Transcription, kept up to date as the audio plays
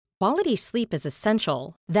Quality sleep is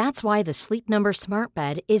essential. That's why the Sleep Number Smart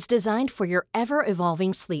Bed is designed for your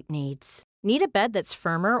ever-evolving sleep needs. Need a bed that's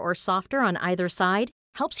firmer or softer on either side?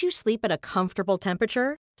 Helps you sleep at a comfortable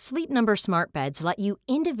temperature? Sleep Number Smart Beds let you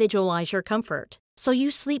individualize your comfort, so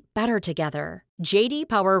you sleep better together. J.D.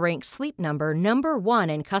 Power ranks Sleep Number number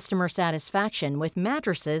one in customer satisfaction with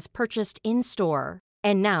mattresses purchased in-store.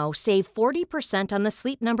 And now, save 40% on the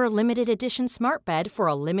Sleep Number Limited Edition Smart Bed for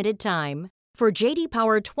a limited time. For J.D.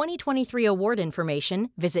 Power 2023 award information,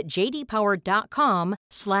 visit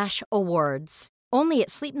jdpower.com/awards. Only at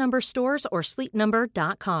Sleep Number stores or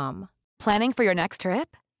sleepnumber.com. Planning for your next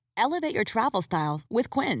trip? Elevate your travel style with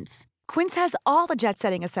Quince. Quince has all the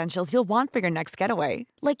jet-setting essentials you'll want for your next getaway,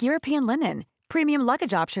 like European linen, premium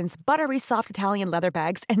luggage options, buttery soft Italian leather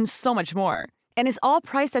bags, and so much more. And is all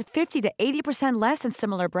priced at 50 to 80% less than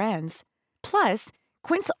similar brands. Plus,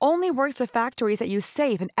 Quince only works with factories that use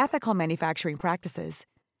safe and ethical manufacturing practices.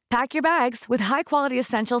 Pack your bags with high-quality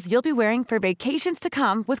essentials you'll be wearing for vacations to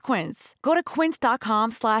come with Quince. Go to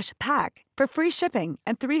quince.com/pack for free shipping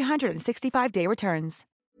and 365-day returns.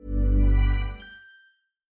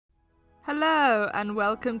 Hello and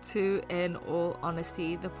welcome to In All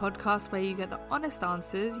Honesty, the podcast where you get the honest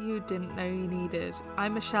answers you didn't know you needed.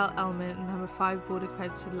 I'm Michelle Elman and I'm a 5-board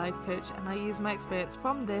accredited life coach, and I use my experience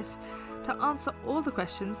from this to answer all the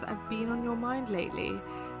questions that have been on your mind lately.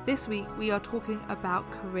 This week we are talking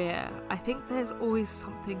about career. I think there's always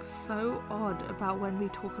something so odd about when we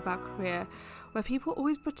talk about career, where people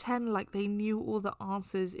always pretend like they knew all the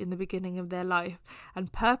answers in the beginning of their life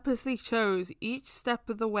and purposely chose each step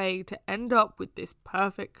of the way to end up with this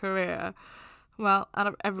perfect career. Well, out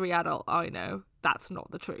of every adult I know, that's not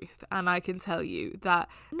the truth. And I can tell you that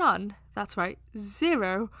none, that's right,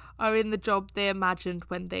 0, are in the job they imagined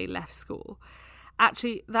when they left school.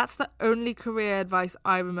 Actually, that's the only career advice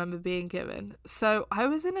I remember being given. So I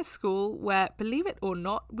was in a school where, believe it or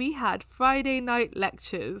not, we had Friday night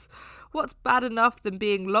lectures. What's bad enough than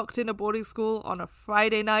being locked in a boarding school on a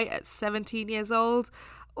Friday night at 17 years old?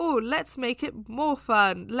 Oh, let's make it more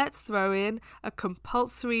fun. Let's throw in a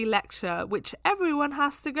compulsory lecture, which everyone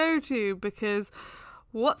has to go to, because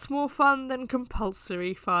what's more fun than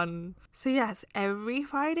compulsory fun? So yes, every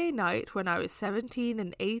Friday night when I was 17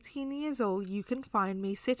 and 18 years old, you can find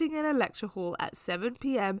me sitting in a lecture hall at 7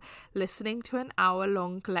 p.m. listening to an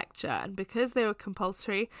hour-long lecture. And because they were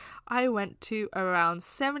compulsory, I went to around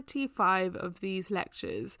 75 of these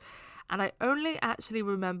lectures. And I only actually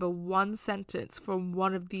remember one sentence from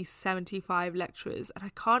one of these 75 lecturers, and I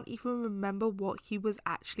can't even remember what he was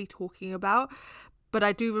actually talking about. But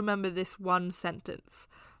I do remember this one sentence.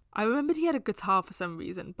 I remembered he had a guitar for some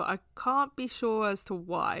reason, but I can't be sure as to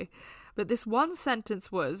why. But this one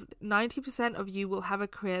sentence was, 90% of you will have a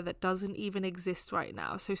career that doesn't even exist right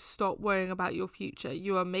now, so stop worrying about your future.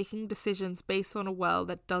 You are making decisions based on a world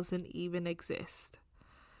that doesn't even exist.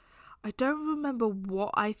 I don't remember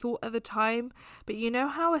what I thought at the time, but you know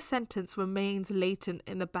how a sentence remains latent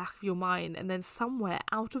in the back of your mind and then somewhere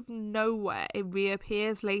out of nowhere it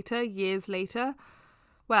reappears later, years later?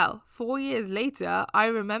 Well, 4 years later, I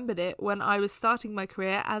remembered it when I was starting my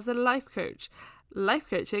career as a life coach. Life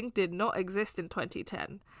coaching did not exist in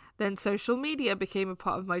 2010. Then social media became a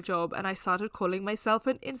part of my job and I started calling myself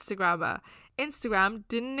an Instagrammer. Instagram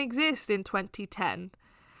didn't exist in 2010.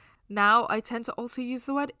 Now, I tend to also use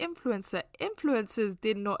the word influencer. Influencers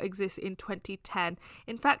did not exist in 2010.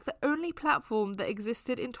 In fact, the only platform that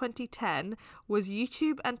existed in 2010 was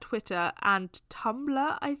YouTube and Twitter and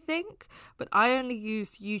Tumblr, I think. But I only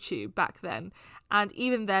used YouTube back then. And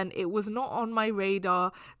even then, it was not on my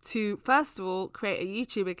radar to, first of all, create a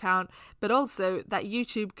YouTube account, but also that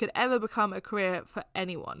YouTube could ever become a career for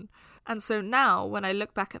anyone. And so now, when I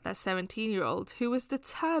look back at that 17-year-old who was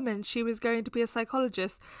determined she was going to be a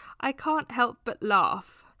psychologist, I can't help but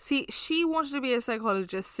laugh. See, she wanted to be a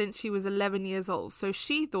psychologist since she was 11 years old, so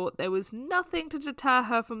she thought there was nothing to deter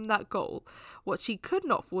her from that goal. What she could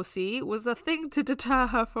not foresee was the thing to deter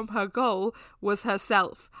her from her goal was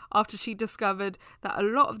herself, after she discovered that a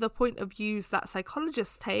lot of the point of views that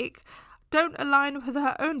psychologists take don't align with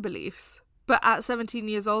her own beliefs. But at 17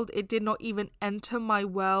 years old, it did not even enter my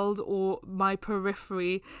world or my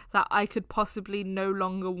periphery that I could possibly no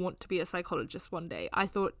longer want to be a psychologist one day. I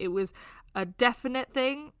thought it was a definite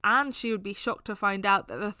thing, and she would be shocked to find out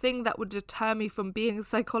that the thing that would deter me from being a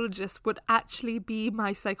psychologist would actually be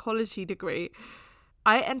my psychology degree.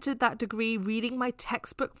 I entered that degree reading my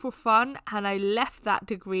textbook for fun, and I left that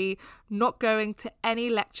degree not going to any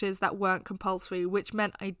lectures that weren't compulsory, which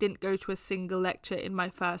meant I didn't go to a single lecture in my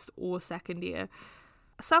first or second year.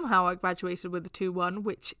 Somehow I graduated with a 2-1,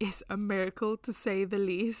 which is a miracle to say the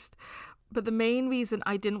least. But the main reason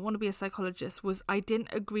I didn't want to be a psychologist was I didn't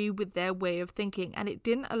agree with their way of thinking and it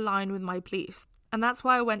didn't align with my beliefs. And that's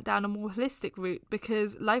why I went down a more holistic route,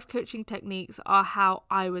 because life coaching techniques are how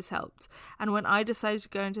I was helped. And when I decided to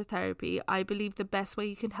go into therapy, I believe the best way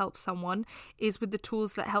you can help someone is with the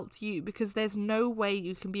tools that helped you, because there's no way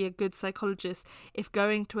you can be a good psychologist if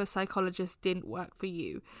going to a psychologist didn't work for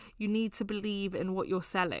you. You need to believe in what you're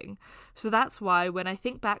selling. So that's why when I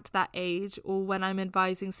think back to that age, or when I'm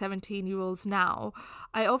advising 17-year-olds now,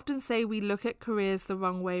 I often say we look at careers the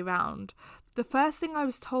wrong way round. The first thing I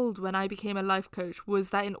was told when I became a life coach was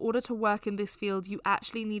that in order to work in this field, you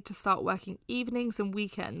actually need to start working evenings and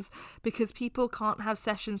weekends because people can't have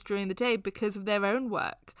sessions during the day because of their own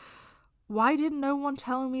work. Why did no one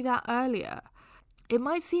tell me that earlier? It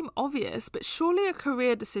might seem obvious, but surely a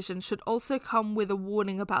career decision should also come with a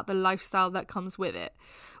warning about the lifestyle that comes with it.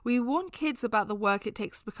 We warn kids about the work it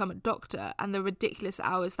takes to become a doctor and the ridiculous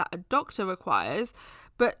hours that a doctor requires,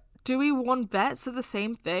 but do we warn vets of the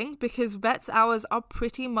same thing? Because vets' hours are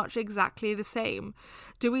pretty much exactly the same.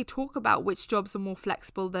 Do we talk about which jobs are more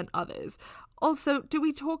flexible than others? Also, do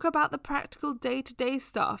we talk about the practical day-to-day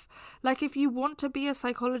stuff? Like, if you want to be a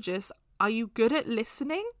psychologist, are you good at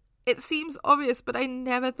listening? It seems obvious, but I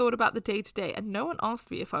never thought about the day-to-day, and no one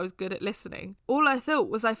asked me if I was good at listening. All I thought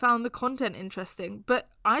was I found the content interesting, but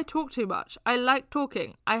I talk too much. I like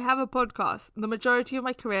talking. I have a podcast. The majority of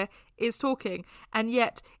my career is talking, and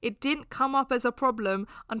yet it didn't come up as a problem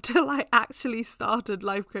until I actually started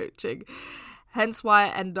life coaching. Hence why I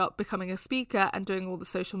ended up becoming a speaker and doing all the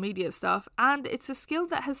social media stuff. And it's a skill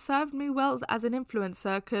that has served me well as an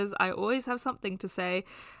influencer because I always have something to say.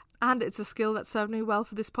 And it's a skill that served me well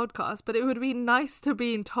for this podcast. But it would be nice to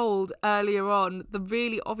be told earlier on the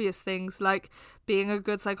really obvious things, like being a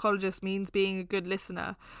good psychologist means being a good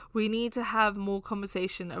listener. We need to have more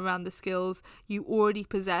conversation around the skills you already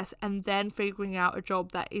possess and then figuring out a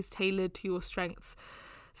job that is tailored to your strengths.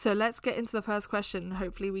 So let's get into the first question.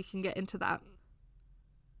 Hopefully we can get into that.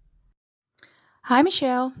 Hi,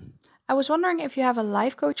 Michelle. I was wondering if you have a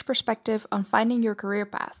life coach perspective on finding your career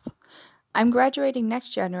path. I'm graduating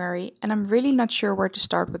next January and I'm really not sure where to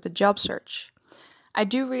start with the job search. I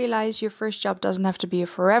do realize your first job doesn't have to be a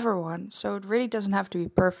forever one, so it really doesn't have to be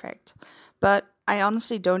perfect. But I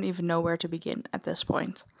honestly don't even know where to begin at this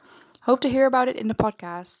point. Hope to hear about it in the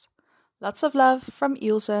podcast. Lots of love from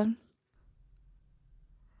Ilse.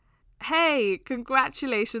 Hey,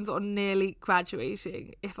 congratulations on nearly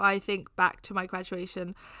graduating. If I think back to my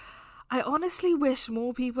graduation, I honestly wish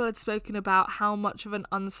more people had spoken about how much of an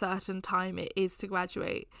uncertain time it is to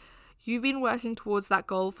graduate. You've been working towards that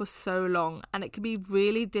goal for so long, and it can be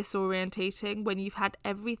really disorientating when you've had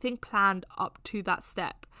everything planned up to that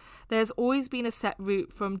step. There's always been a set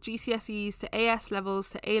route from GCSEs to AS levels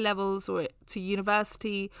to A levels or to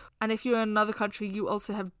university. And if you're in another country, you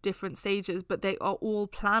also have different stages, but they are all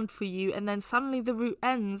planned for you. And then suddenly the route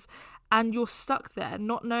ends and you're stuck there,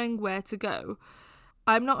 not knowing where to go.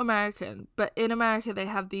 I'm not American, but in America they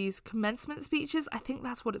have these commencement speeches. I think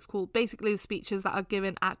that's what it's called. Basically the speeches that are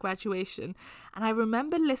given at graduation. And I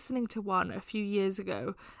remember listening to one a few years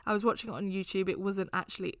ago. I was watching it on YouTube. It wasn't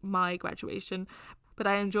actually my graduation, but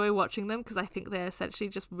I enjoy watching them because I think they're essentially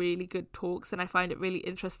just really good talks, and I find it really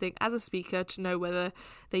interesting as a speaker to know whether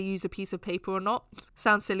they use a piece of paper or not.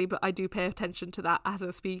 Sounds silly, but I do pay attention to that as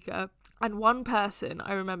a speaker. And one person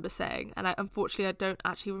I remember saying, and unfortunately I don't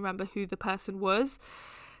actually remember who the person was,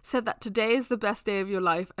 said that today is the best day of your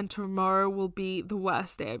life and tomorrow will be the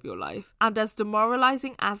worst day of your life. And as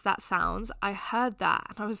demoralizing as that sounds, I heard that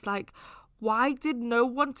and I was like, why did no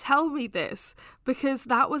one tell me this? Because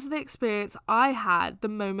that was the experience I had the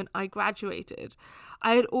moment I graduated.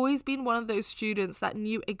 I had always been one of those students that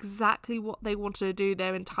knew exactly what they wanted to do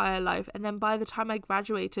their entire life. And then by the time I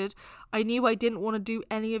graduated, I knew I didn't want to do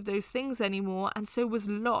any of those things anymore, and so was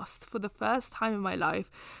lost for the first time in my life.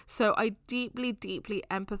 So I deeply, deeply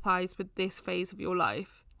empathize with this phase of your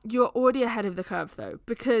life. You're already ahead of the curve though,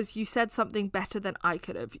 because you said something better than I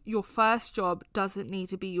could have. Your first job doesn't need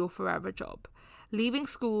to be your forever job. Leaving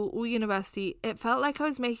school or university, it felt like I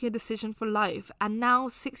was making a decision for life. And now,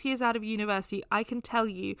 6 years out of university, I can tell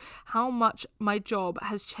you how much my job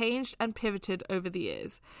has changed and pivoted over the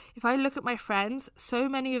years. If I look at my friends, so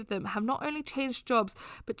many of them have not only changed jobs,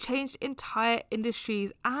 but changed entire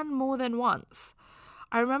industries and more than once.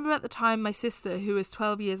 I remember at the time my sister, who was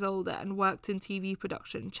 12 years older and worked in TV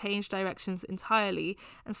production, changed directions entirely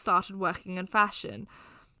and started working in fashion.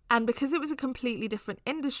 And because it was a completely different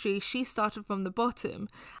industry, she started from the bottom.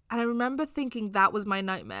 And I remember thinking that was my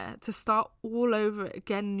nightmare, to start all over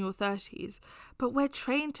again in your 30s. But we're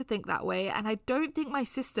trained to think that way, and I don't think my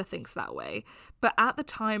sister thinks that way. But at the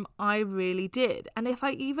time, I really did. And if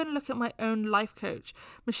I even look at my own life coach,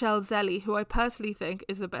 Michelle Zelli, who I personally think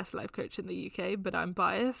is the best life coach in the UK, but I'm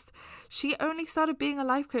biased, she only started being a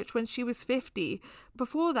life coach when she was 50.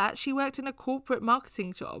 Before that, she worked in a corporate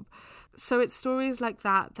marketing job. So it's stories like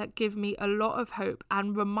that that give me a lot of hope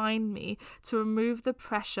and remind me to remove the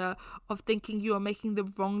pressure of thinking you are making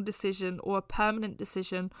the wrong decision or a permanent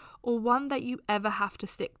decision or one that you ever have to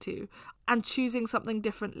stick to. And choosing something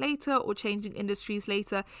different later or changing industries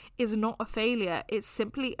later is not a failure, it's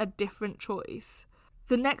simply a different choice.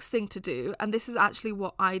 The next thing to do, and this is actually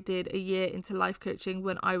what I did a year into life coaching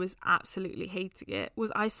when I was absolutely hating it,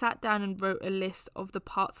 was I sat down and wrote a list of the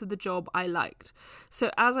parts of the job I liked.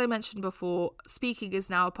 So as I mentioned before, speaking is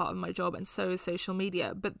now a part of my job and so is social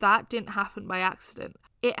media, but that didn't happen by accident.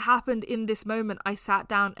 It happened in this moment. I sat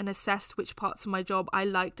down and assessed which parts of my job I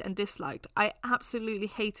liked and disliked. I absolutely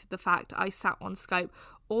hated the fact I sat on Skype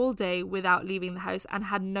all day without leaving the house and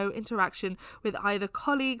had no interaction with either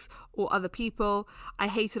colleagues or other people. I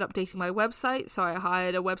hated updating my website, so I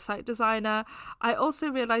hired a website designer. I also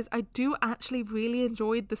realized I do actually really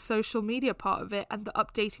enjoy the social media part of it and the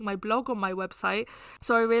updating my blog on my website.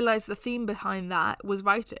 So I realized the theme behind that was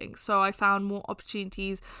writing. So I found more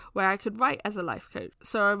opportunities where I could write as a life coach.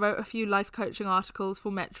 So I wrote a few life coaching articles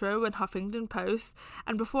for Metro and Huffington Post.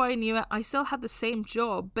 And before I knew it, I still had the same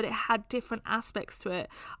job, but it had different aspects to it.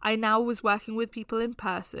 I now was working with people in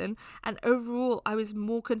person, and overall I was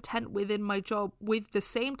more content within my job with the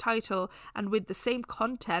same title and with the same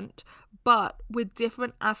content, but with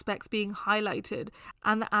different aspects being highlighted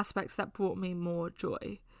and the aspects that brought me more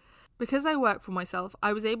joy. Because I work for myself,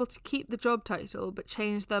 I was able to keep the job title but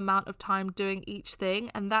change the amount of time doing each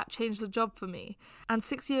thing, and that changed the job for me. And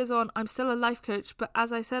 6 years on, I'm still a life coach, but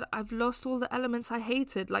as I said, I've lost all the elements I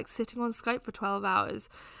hated, like sitting on Skype for 12 hours.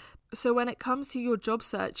 So when it comes to your job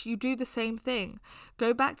search, you do the same thing.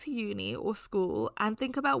 Go back to uni or school and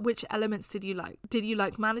think about which elements did you like. Did you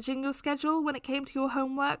like managing your schedule when it came to your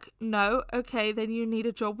homework? No? Okay, then you need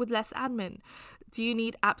a job with less admin. Do you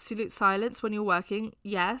need absolute silence when you're working?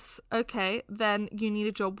 Yes. Okay, then you need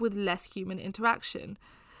a job with less human interaction.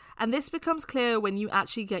 And this becomes clear when you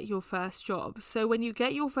actually get your first job. So when you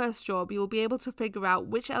get your first job, you'll be able to figure out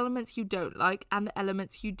which elements you don't like and the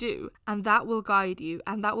elements you do. And that will guide you,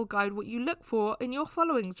 and that will guide what you look for in your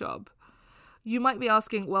following job. You might be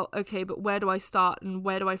asking, well, okay, but where do I start and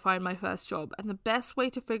where do I find my first job? And the best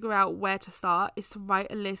way to figure out where to start is to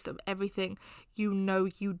write a list of everything you know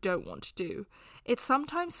you don't want to do. It's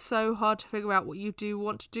sometimes so hard to figure out what you do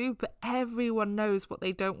want to do, but everyone knows what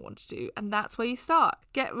they don't want to do, and that's where you start.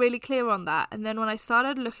 Get really clear on that, and then when I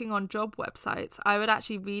started looking on job websites, I would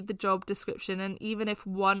actually read the job description, and even if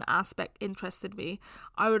one aspect interested me,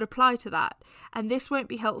 I would apply to that. And this won't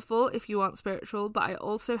be helpful if you aren't spiritual, but I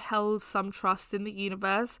also held some trust in the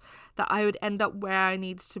universe that I would end up where I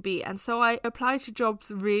needed to be, and so I applied to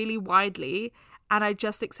jobs really widely, and I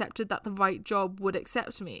just accepted that the right job would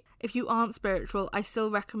accept me. If you aren't spiritual, I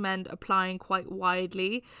still recommend applying quite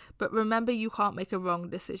widely, but remember, you can't make a wrong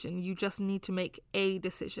decision, you just need to make a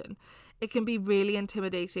decision. It can be really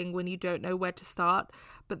intimidating when you don't know where to start,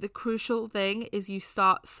 but the crucial thing is you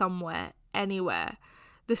start somewhere, anywhere.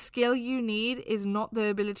 The skill you need is not the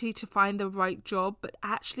ability to find the right job, but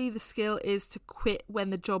actually the skill is to quit when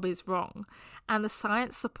the job is wrong. And the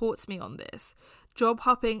science supports me on this. Job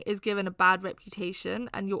hopping is given a bad reputation,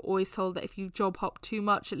 and you're always told that if you job hop too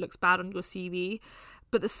much, it looks bad on your CV.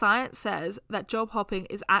 But the science says that job hopping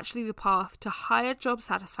is actually the path to higher job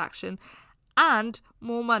satisfaction and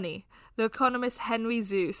more money. The economist Henry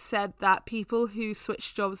Zuse said that people who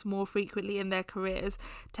switch jobs more frequently in their careers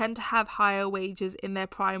tend to have higher wages in their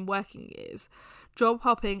prime working years. Job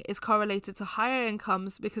hopping is correlated to higher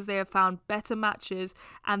incomes because they have found better matches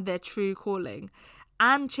and their true calling.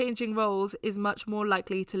 And changing roles is much more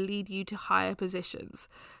likely to lead you to higher positions.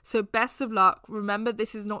 So best of luck. Remember,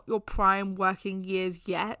 this is not your prime working years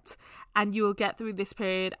yet, and you will get through this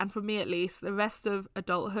period, and for me at least, the rest of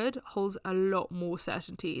adulthood holds a lot more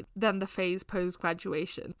certainty than the phase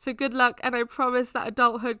post-graduation. So good luck, and I promise that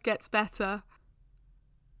adulthood gets better.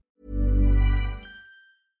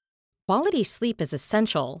 Quality sleep is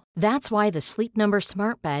essential. That's why the Sleep Number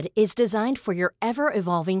Smart Bed is designed for your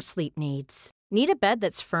ever-evolving sleep needs. Need a bed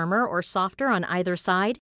that's firmer or softer on either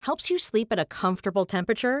side? Helps you sleep at a comfortable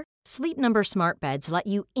temperature? Sleep Number Smart Beds let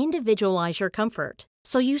you individualize your comfort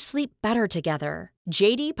so you sleep better together.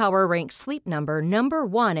 JD Power ranks Sleep Number number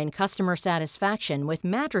 1 in customer satisfaction with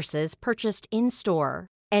mattresses purchased in-store.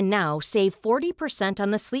 And now save 40%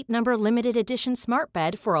 on the Sleep Number limited edition smart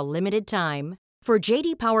bed for a limited time. For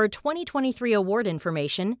JD Power 2023 award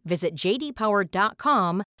information, visit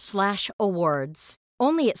jdpower.com/awards.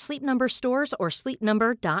 Only at Sleep Number stores or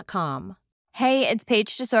sleepnumber.com. Hey, it's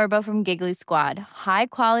Paige DeSorbo from Giggly Squad. High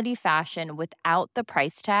quality fashion without the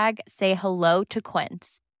price tag. Say hello to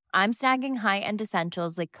Quince. I'm snagging high-end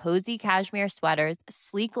essentials like cozy cashmere sweaters,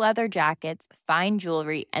 sleek leather jackets, fine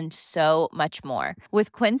jewelry, and so much more.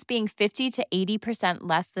 With Quince being 50 to 80%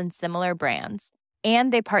 less than similar brands.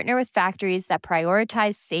 And they partner with factories that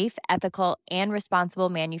prioritize safe, ethical, and responsible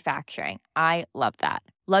manufacturing. I love that.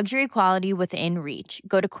 Luxury quality within reach.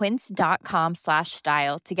 Go to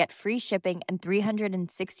quince.com/style to get free shipping and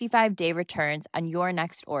 365-day returns on your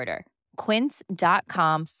next order.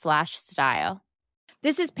 Quince.com/style.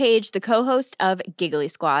 This is Paige, the co-host of Giggly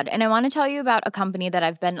Squad, and I want to tell you about a company that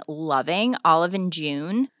I've been loving, Olive &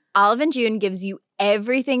 June. Olive & June gives you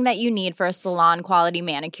everything that you need for a salon-quality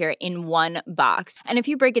manicure in one box. And if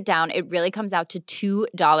you break it down, it really comes out to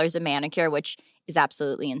 $2 a manicure, which is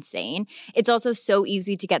absolutely insane. It's also so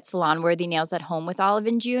easy to get salon-worthy nails at home with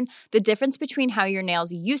Olive & June. The difference between how your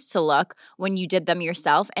nails used to look when you did them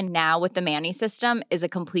yourself and now with the Mani system is a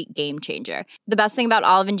complete game changer. The best thing about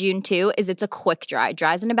Olive & June, too, is it's a quick dry.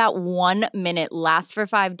 Dries in about 1 minute, lasts for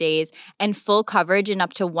 5 days, and full coverage in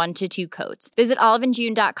up to 1 to 2 coats. Visit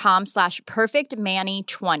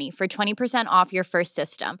oliveandjune.com/perfectmani20 for 20% off your first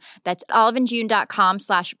system. That's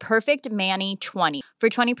oliveandjune.com/perfectmani20 for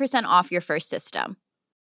 20% off your first system.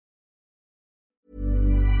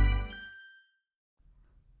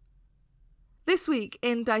 This week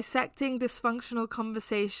in Dissecting Dysfunctional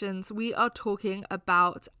Conversations, we are talking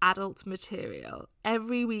about adult material.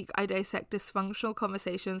 Every week I dissect dysfunctional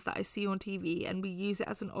conversations that I see on TV and we use it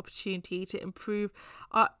as an opportunity to improve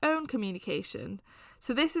our own communication.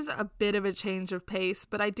 So this is a bit of a change of pace,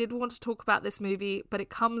 but I did want to talk about this movie, but it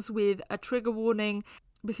comes with a trigger warning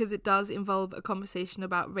because it does involve a conversation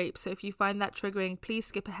about rape. So if you find that triggering, please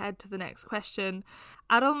skip ahead to the next question.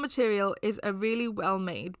 Adult Material is a really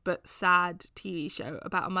well-made but sad TV show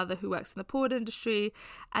about a mother who works in the porn industry,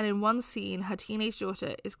 and in one scene, her teenage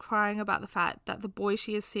daughter is crying about the fact that the boy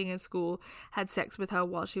she is seeing in school had sex with her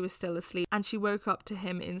while she was still asleep, and she woke up to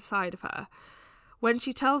him inside of her. When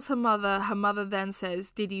she tells her mother then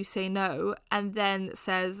says, "Did you say no?" and then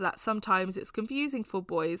says that sometimes it's confusing for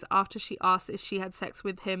boys after she asks if she had sex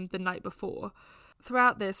with him the night before.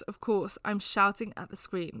 Throughout this, of course, I'm shouting at the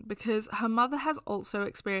screen because her mother has also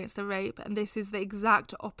experienced a rape, and this is the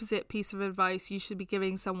exact opposite piece of advice you should be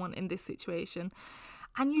giving someone in this situation.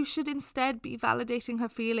 And you should instead be validating her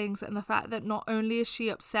feelings and the fact that not only is she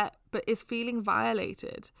upset, but is feeling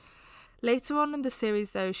violated. Later on in the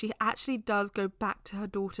series, though, she actually does go back to her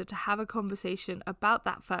daughter to have a conversation about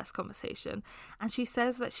that first conversation. And she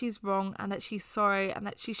says that she's wrong and that she's sorry and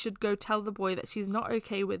that she should go tell the boy that she's not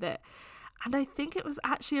okay with it. And I think it was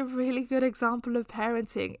actually a really good example of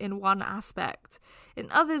parenting in one aspect.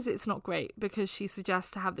 In others, it's not great because she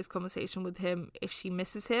suggests to have this conversation with him if she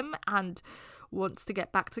misses him and wants to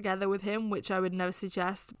get back together with him, which I would never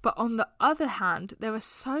suggest. But on the other hand, there are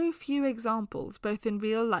so few examples, both in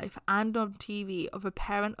real life and on TV, of a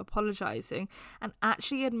parent apologizing and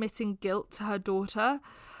actually admitting guilt to her daughter.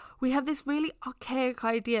 We have this really archaic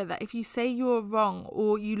idea that if you say you're wrong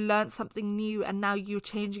or you learned something new and now you're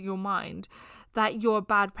changing your mind, that you're a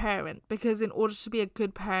bad parent, because in order to be a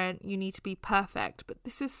good parent, you need to be perfect. But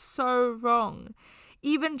this is so wrong.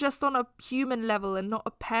 Even just on a human level and not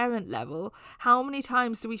a parent level, how many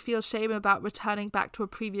times do we feel shame about returning back to a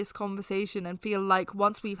previous conversation and feel like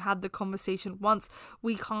once we've had the conversation once,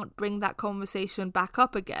 we can't bring that conversation back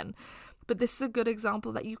up again? But this is a good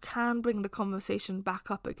example that you can bring the conversation back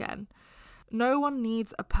up again. No one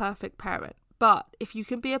needs a perfect parent, but if you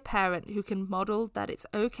can be a parent who can model that it's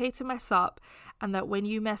okay to mess up and that when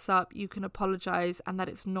you mess up, you can apologize and that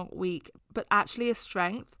it's not weak, but actually a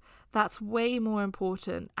strength, that's way more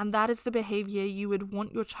important, and that is the behavior you would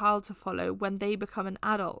want your child to follow when they become an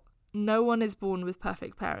adult. No one is born with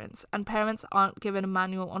perfect parents, and parents aren't given a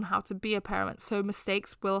manual on how to be a parent, so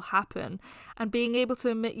mistakes will happen. And being able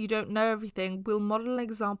to admit you don't know everything will model an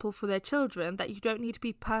example for their children that you don't need to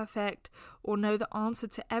be perfect or know the answer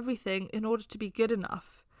to everything in order to be good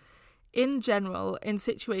enough. In general, in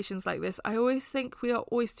situations like this, I always think we are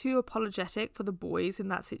always too apologetic for the boys in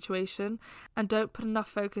that situation and don't put enough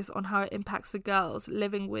focus on how it impacts the girls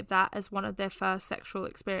living with that as one of their first sexual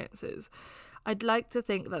experiences. I'd like to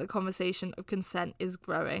think that the conversation of consent is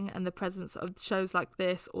growing, and the presence of shows like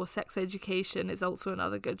this or Sex Education is also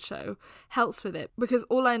another good show, helps with it. Because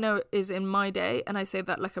all I know is in my day, and I say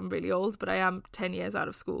that like I'm really old, but I am 10 years out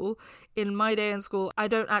of school, in my day in school, I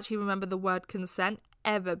don't actually remember the word consent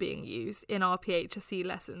ever being used in our PHSE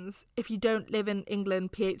lessons. If you don't live in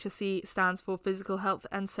England, PHSE stands for Physical Health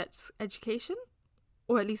and Sex Education,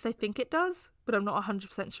 or at least I think it does, but I'm not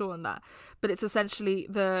 100% sure on that. But it's essentially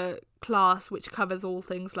the class which covers all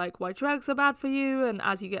things like why drugs are bad for you, and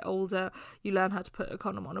as you get older you learn how to put a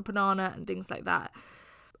condom on a banana and things like that.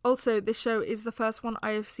 Also, this show is the first one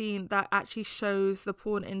I have seen that actually shows the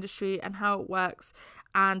porn industry and how it works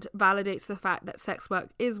and validates the fact that sex work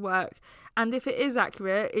is work. And if it is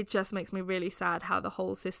accurate, it just makes me really sad how the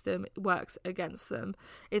whole system works against them.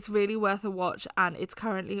 It's really worth a watch, and it's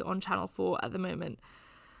currently on Channel 4 at the moment.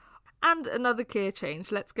 And another career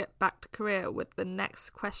change. Let's get back to career with the next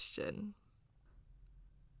question.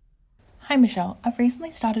 Hi Michelle, I've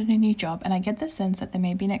recently started a new job and I get the sense that there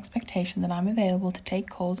may be an expectation that I'm available to take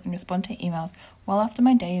calls and respond to emails well after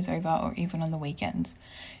my day is over or even on the weekends.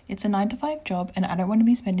 It's a 9-to-5 job and I don't want to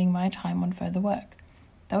be spending my time on further work.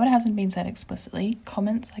 Though it hasn't been said explicitly,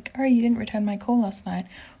 comments like, "Oh, you didn't return my call last night,"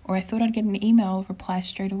 or "I thought I'd get an email reply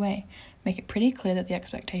straight away," make it pretty clear that the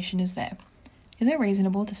expectation is there. Is it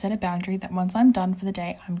reasonable to set a boundary that once I'm done for the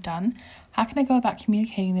day, I'm done? How can I go about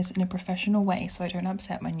communicating this in a professional way so I don't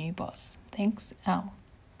upset my new boss? Thanks, Al.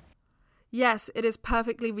 Yes, it is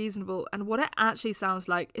perfectly reasonable, and what it actually sounds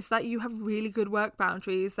like is that you have really good work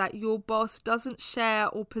boundaries that your boss doesn't share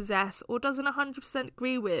or possess or doesn't 100%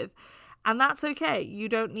 agree with, and that's okay. You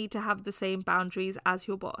don't need to have the same boundaries as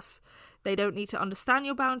your boss. They don't need to understand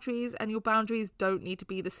your boundaries, and your boundaries don't need to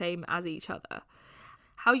be the same as each other.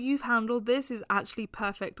 How you've handled this is actually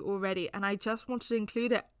perfect already, and I just wanted to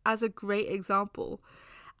include it as a great example.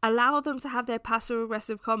 Allow them to have their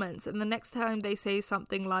passive-aggressive comments, and the next time they say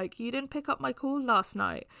something like, "You didn't pick up my call last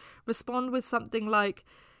night," respond with something like,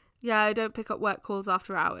 "Yeah, I don't pick up work calls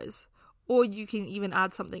after hours." Or you can even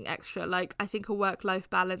add something extra, like, "I think a work-life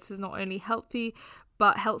balance is not only healthy,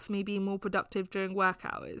 but helps me be more productive during work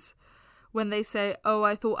hours." When they say, "Oh,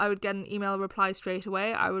 I thought I would get an email reply straight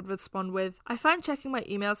away," I would respond with, "I find checking my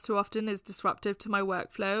emails too often is disruptive to my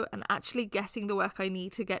workflow and actually getting the work I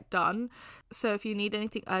need to get done. So if you need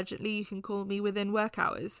anything urgently, you can call me within work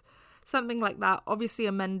hours." Something like that. Obviously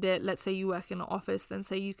amend it. Let's say you work in an office, then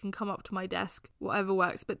say you can come up to my desk, whatever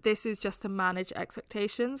works. But this is just to manage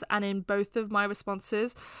expectations. And in both of my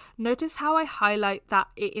responses, notice how I highlight that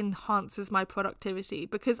it enhances my productivity,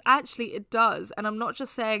 because actually it does. And I'm not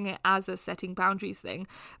just saying it as a setting boundaries thing,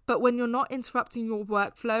 but when you're not interrupting your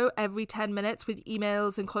workflow every 10 minutes with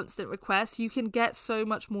emails and constant requests, you can get so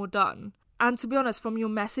much more done. And to be honest, from your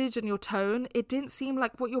message and your tone, it didn't seem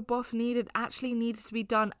like what your boss actually needed to be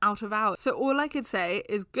done out of hours. So all I could say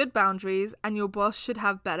is good boundaries, and your boss should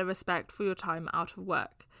have better respect for your time out of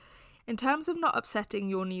work. In terms of not upsetting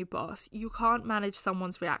your new boss, you can't manage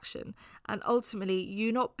someone's reaction, and ultimately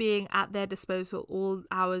you not being at their disposal all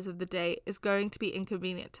hours of the day is going to be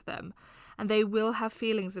inconvenient to them, and they will have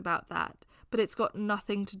feelings about that, but it's got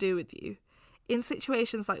nothing to do with you. In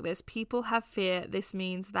situations like this, people have fear this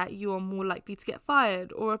means that you are more likely to get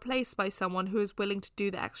fired or replaced by someone who is willing to do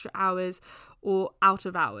the extra hours or out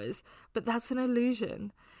of hours, but that's an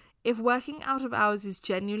illusion. If working out of hours is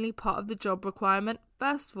genuinely part of the job requirement,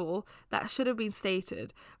 first of all, that should have been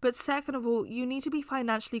stated, but second of all, you need to be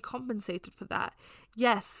financially compensated for that.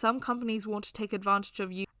 Yes, some companies want to take advantage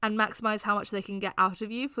of you and maximize how much they can get out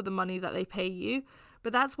of you for the money that they pay you,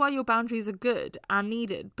 but that's why your boundaries are good and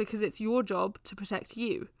needed, because it's your job to protect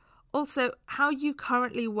you. Also, how you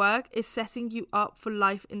currently work is setting you up for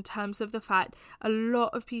life in terms of the fact a lot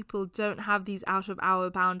of people don't have these out-of-hour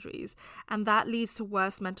boundaries, and that leads to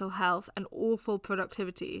worse mental health and awful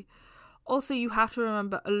productivity. Also, you have to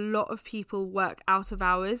remember a lot of people work out of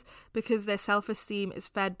hours because their self-esteem is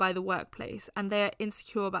fed by the workplace and they are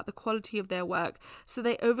insecure about the quality of their work, so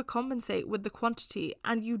they overcompensate with the quantity,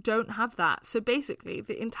 and you don't have that. So basically,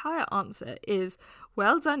 the entire answer is,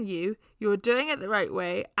 well done you're doing it the right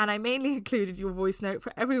way, and I mainly included your voice note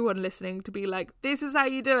for everyone listening to be like, this is how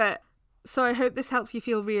you do it. So I hope this helps you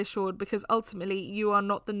feel reassured, because ultimately you are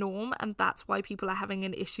not the norm, and that's why people are having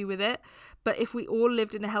an issue with it. But if we all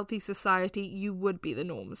lived in a healthy society, you would be the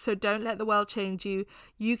norm. So don't let the world change you.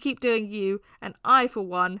 You keep doing you, and I, for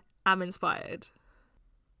one, am inspired.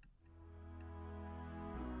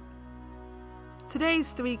 Today's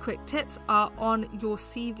 3 quick tips are on your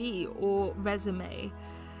CV or resume.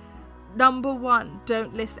 Number 1,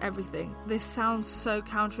 don't list everything. This sounds so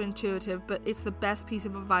counterintuitive, but it's the best piece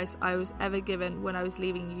of advice I was ever given when I was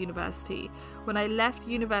leaving university. When I left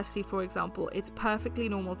university, for example, it's perfectly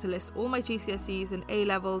normal to list all my GCSEs and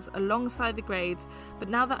A-levels alongside the grades, but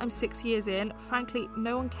now that I'm 6 years in, frankly,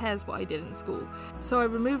 no one cares what I did in school. So I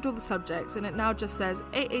removed all the subjects, and it now just says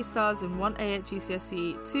 8 A stars and 1 A at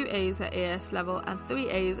GCSE, 2 A's at AS level, and 3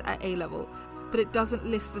 A's at A level, but it doesn't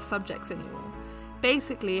list the subjects anymore.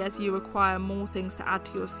 Basically, as you require more things to add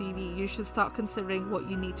to your CV, you should start considering what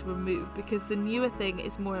you need to remove, because the newer thing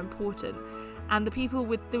is more important. And the people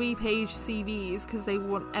with 3-page CVs, because they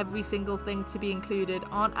want every single thing to be included,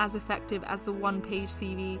 aren't as effective as the 1-page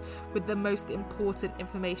CV with the most important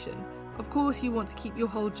information. Of course, you want to keep your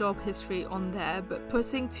whole job history on there, but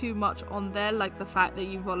putting too much on there, like the fact that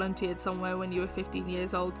you volunteered somewhere when you were 15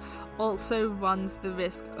 years old, also runs the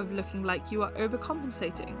risk of looking like you are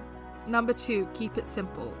overcompensating. Number 2, keep it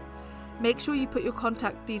simple. Make sure you put your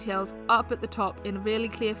contact details up at the top in really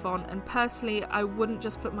clear font, and personally, I wouldn't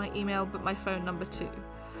just put my email but my phone number too.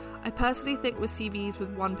 I personally think with CVs with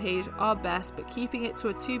 1 page are best, but keeping it to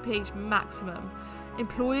a 2-page maximum.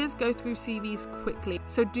 Employers go through CVs quickly,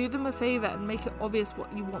 so do them a favour and make it obvious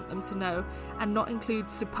what you want them to know and not include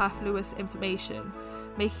superfluous information.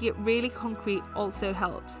 Making it really concrete also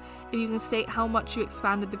helps. If you can state how much you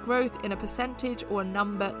expanded the growth in a percentage or a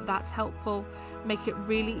number, that's helpful. Make it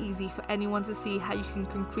really easy for anyone to see how you can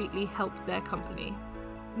concretely help their company.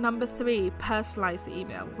 Number 3, personalise the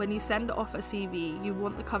email. When you send off a CV, you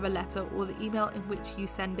want the cover letter or the email in which you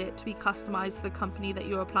send it to be customised to the company that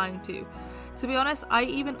you're applying to. To be honest, I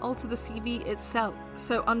even alter the CV itself.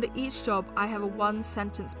 So under each job, I have a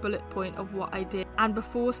 1-sentence bullet point of what I did. And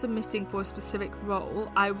before submitting for a specific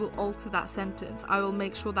role, I will alter that sentence. I will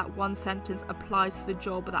make sure that 1 sentence applies to the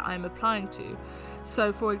job that I'm applying to.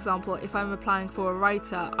 So for example, if I'm applying for a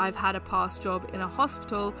writer, I've had a past job in a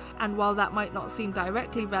hospital, and while that might not seem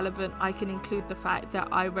directly relevant, I can include the fact that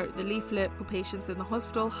I wrote the leaflet for patients in the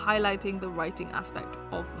hospital, highlighting the writing aspect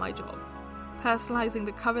of my job. Personalising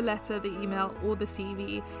the cover letter, the email, or the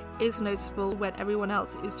CV is noticeable when everyone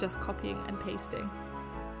else is just copying and pasting.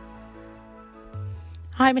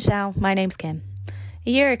 Hi Michelle, my name's Kim.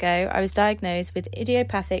 A year ago, I was diagnosed with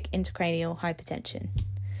idiopathic intracranial hypertension.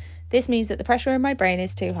 This means that the pressure in my brain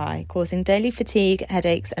is too high, causing daily fatigue,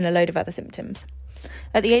 headaches, and a load of other symptoms.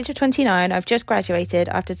 At the age of 29, I've just graduated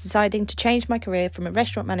after deciding to change my career from a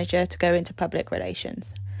restaurant manager to go into public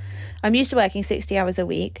relations. I'm used to working 60 hours a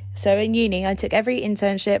week, so in uni I took every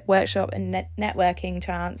internship, workshop and networking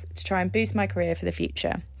chance to try and boost my career for the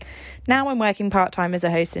future. Now I'm working part-time as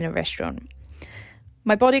a host in a restaurant.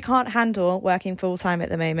 My body can't handle working full-time at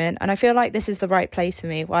the moment, and I feel like this is the right place for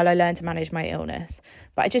me while I learn to manage my illness.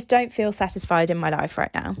 But I just don't feel satisfied in my life right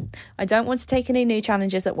now. I don't want to take any new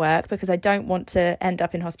challenges at work because I don't want to end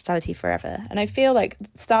up in hospitality forever. And I feel like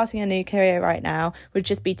starting a new career right now would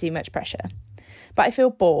just be too much pressure. But I feel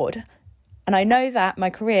bored. And I know that my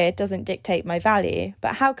career doesn't dictate my value,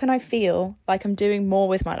 but how can I feel like I'm doing more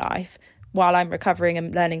with my life while I'm recovering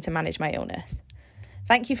and learning to manage my illness?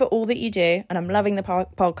 Thank you for all that you do, and I'm loving the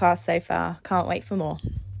podcast so far. Can't wait for more.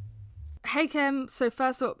 Hey Kim, so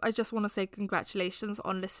first up, I just want to say congratulations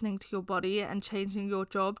on listening to your body and changing your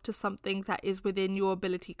job to something that is within your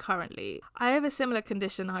ability currently. I have a similar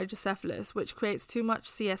condition, hydrocephalus, which creates too much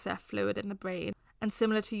CSF fluid in the brain. And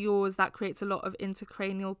similar to yours, that creates a lot of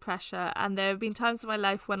intracranial pressure. And there have been times in my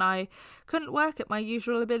life when I couldn't work at my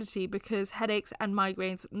usual ability because headaches and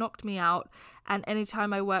migraines knocked me out. And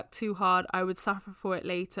anytime I worked too hard, I would suffer for it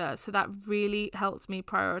later. So that really helped me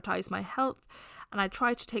prioritize my health. And I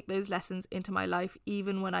try to take those lessons into my life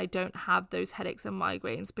even when I don't have those headaches and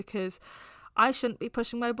migraines, because I shouldn't be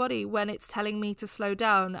pushing my body when it's telling me to slow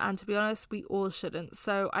down, and to be honest, we all shouldn't.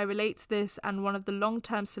 So I relate to this, and one of the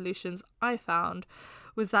long-term solutions I found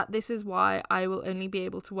was that this is why I will only be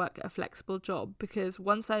able to work at a flexible job, because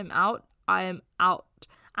once I'm out, I am out.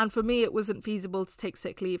 And for me, it wasn't feasible to take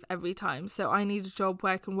sick leave every time. So I need a job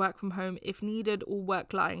where I can work from home if needed, or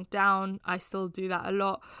work lying down. I still do that a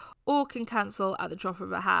lot, or can cancel at the drop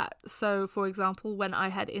of a hat. So for example, when I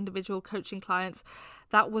had individual coaching clients,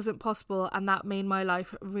 that wasn't possible, and that made my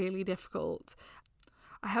life really difficult.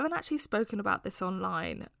 I haven't actually spoken about this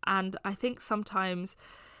online, and I think sometimes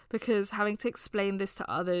because having to explain this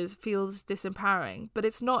to others feels disempowering, but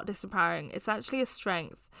it's not disempowering, it's actually a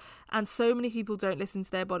strength. And so many people don't listen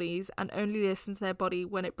to their bodies and only listen to their body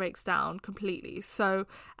when it breaks down completely. So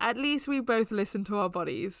at least we both listen to our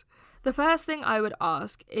bodies. The first thing I would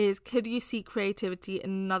ask is, could you see creativity in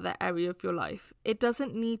another area of your life? It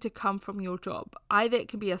doesn't need to come from your job. Either it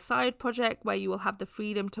can be a side project where you will have the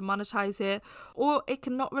freedom to monetize it, or it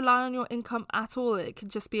can not rely on your income at all. It could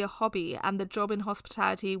just be a hobby, and the job in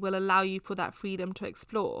hospitality will allow you for that freedom to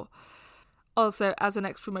explore. Also, as an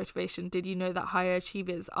extra motivation, did you know that higher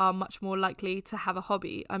achievers are much more likely to have a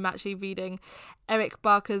hobby? I'm actually reading Eric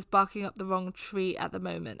Barker's Barking Up the Wrong Tree at the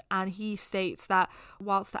moment, and he states that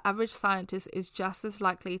whilst the average scientist is just as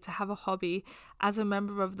likely to have a hobby as a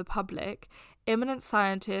member of the public, eminent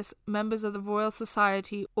scientists, members of the Royal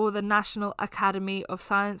Society or the National Academy of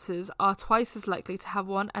Sciences are twice as likely to have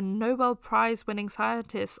one, and Nobel Prize winning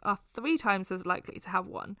scientists are 3 times as likely to have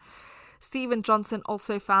one. Stephen Johnson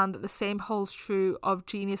also found that the same holds true of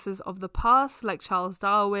geniuses of the past, like Charles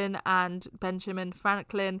Darwin and Benjamin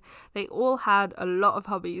Franklin. They all had a lot of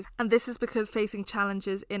hobbies, and this is because facing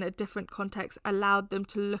challenges in a different context allowed them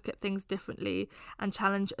to look at things differently and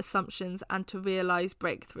challenge assumptions and to realise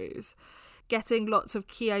breakthroughs. Getting lots of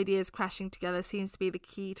key ideas crashing together seems to be the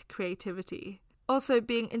key to creativity. Also,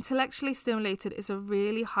 being intellectually stimulated is a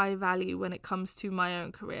really high value when it comes to my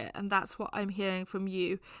own career, and that's what I'm hearing from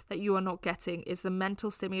you that you are not getting, is the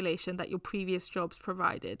mental stimulation that your previous jobs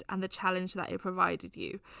provided and the challenge that it provided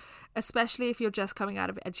you, especially if you're just coming out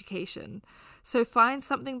of education. So find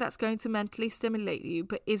something that's going to mentally stimulate you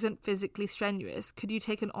but isn't physically strenuous. Could you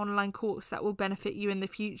take an online course that will benefit you in the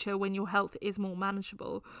future when your health is more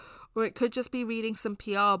manageable? Or it could just be reading some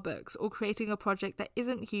PR books or creating a project that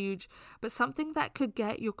isn't huge, but something that could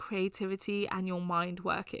get your creativity and your mind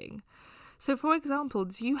working. So for example,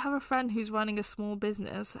 do you have a friend who's running a small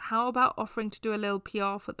business? How about offering to do a little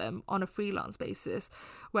PR for them on a freelance basis,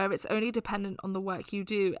 where it's only dependent on the work you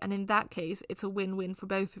do, and in that case, it's a win-win for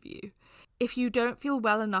both of you. If you don't feel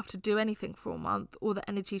well enough to do anything for a month or the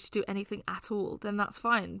energy to do anything at all, then that's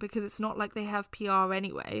fine, because it's not like they have PR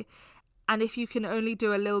anyway. And if you can only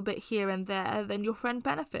do a little bit here and there, then your friend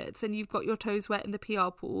benefits and you've got your toes wet in the PR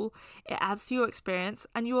pool. It adds to your experience,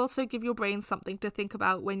 and you also give your brain something to think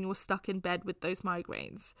about when you're stuck in bed with those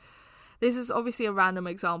migraines. This is obviously a random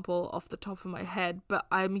example off the top of my head, but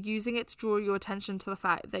I'm using it to draw your attention to the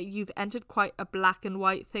fact that you've entered quite a black and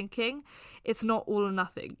white thinking. It's not all or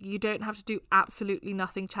nothing. You don't have to do absolutely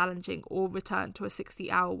nothing challenging or return to a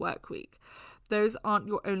 60-hour work week. Those aren't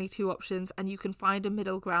your only 2 options, and you can find a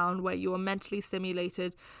middle ground where you are mentally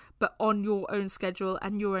stimulated but on your own schedule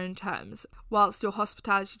and your own terms, whilst your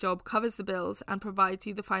hospitality job covers the bills and provides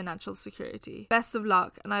you the financial security. Best of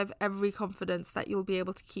luck, and I have every confidence that you'll be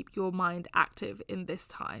able to keep your mind active in this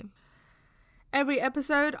time. Every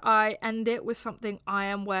episode, I end it with something I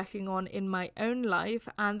am working on in my own life,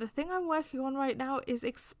 and the thing I'm working on right now is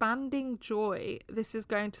expanding joy. This is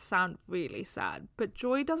going to sound really sad, but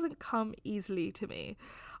joy doesn't come easily to me.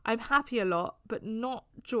 I'm happy a lot, but not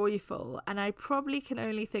joyful, and I probably can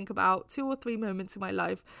only think about 2 or 3 moments in my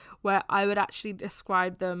life where I would actually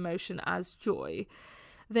describe the emotion as joy.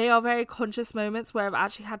 They are very conscious moments where I've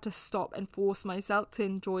actually had to stop and force myself to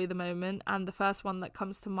enjoy the moment, and the first one that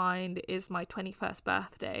comes to mind is my 21st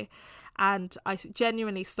birthday, and I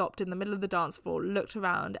genuinely stopped in the middle of the dance floor, looked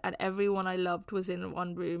around, and everyone I loved was in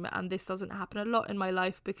one room. And this doesn't happen a lot in my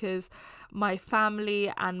life because my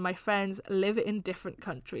family and my friends live in different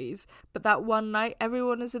countries, but that one night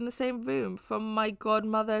everyone is in the same room, from my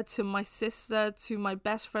godmother to my sister to my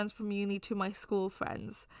best friends from uni to my school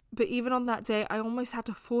friends. But even on that day, I almost had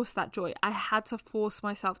to force that joy. I had to force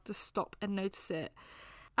myself to stop and notice it.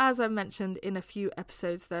 As I've mentioned in a few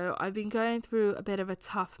episodes though, I've been going through a bit of a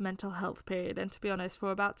tough mental health period, and to be honest, for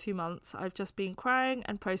about 2 months I've just been crying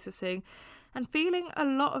and processing and feeling a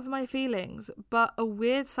lot of my feelings. But a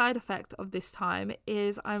weird side effect of this time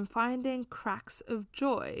is I'm finding cracks of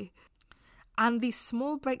joy. And these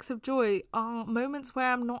small breaks of joy are moments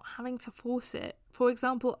where I'm not having to force it. For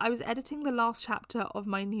example, I was editing the last chapter of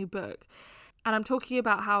my new book, and I'm talking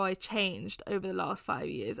about how I changed over the last 5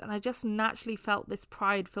 years, and I just naturally felt this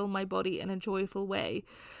pride fill my body in a joyful way.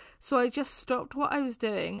 So I just stopped what I was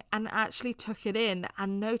doing and actually took it in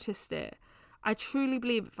and noticed it. I truly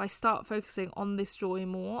believe if I start focusing on this joy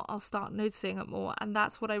more, I'll start noticing it more, and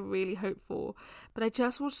that's what I really hope for. But I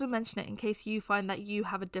just wanted to mention it in case you find that you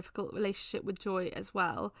have a difficult relationship with joy as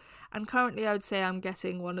well. And currently I would say I'm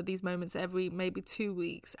getting one of these moments every maybe 2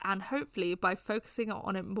 weeks, and hopefully by focusing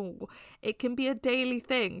on it more, it can be a daily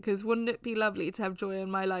thing, because wouldn't it be lovely to have joy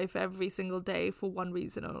in my life every single day for one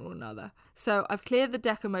reason or another? So I've cleared the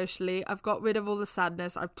deck emotionally, I've got rid of all the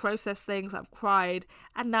sadness, I've processed things, I've cried,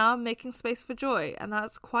 and now I'm making space for joy, and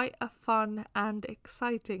that's quite a fun and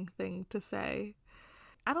exciting thing to say,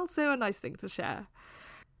 and also a nice thing to share.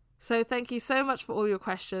 So thank you so much for all your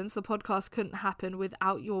questions. The podcast couldn't happen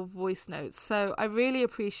without your voice notes. So I really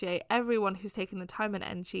appreciate everyone who's taken the time and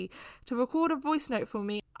energy to record a voice note for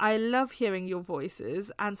me. I love hearing your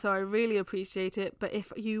voices, and so I really appreciate it. But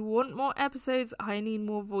if you want more episodes, I need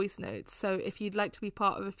more voice notes. So if you'd like to be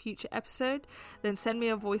part of a future episode, then send me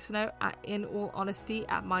a voice note at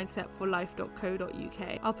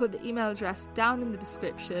inallhonesty@mindsetforlife.co.uk. I'll put the email address down in the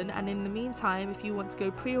description, and in the meantime, if you want to go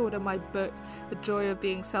pre-order my book, The Joy of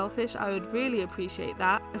Being Selfish, I would really appreciate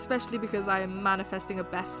that, especially because I am manifesting a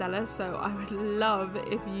bestseller, so I would love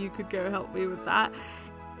if you could go help me with that.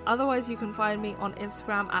 Otherwise, you can find me on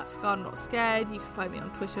Instagram at ScarredNotScared. You can find me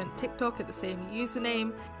on Twitter and TikTok at the same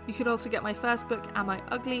username. You can also get my first book, Am I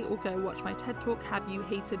Ugly? Or go watch my TED Talk, Have You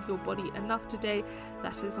Hated Your Body Enough Today?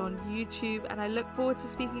 That is on YouTube, and I look forward to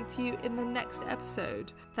speaking to you in the next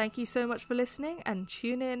episode. Thank you so much for listening, and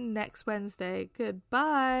tune in next Wednesday.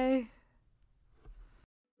 Goodbye.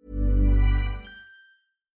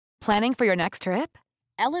 Planning for your next trip?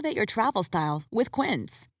 Elevate your travel style with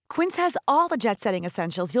Quince. Quince has all the jet-setting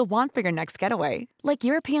essentials you'll want for your next getaway, like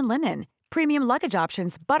European linen, premium luggage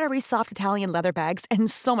options, buttery soft Italian leather bags,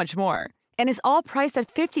 and so much more. And is all priced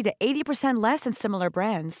at 50 to 80% less than similar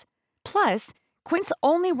brands. Plus, Quince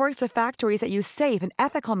only works with factories that use safe and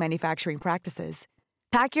ethical manufacturing practices.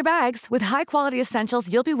 Pack your bags with high-quality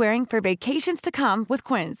essentials you'll be wearing for vacations to come with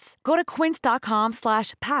Quince. Go to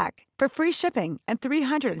quince.com/pack for free shipping and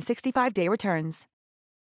 365-day returns.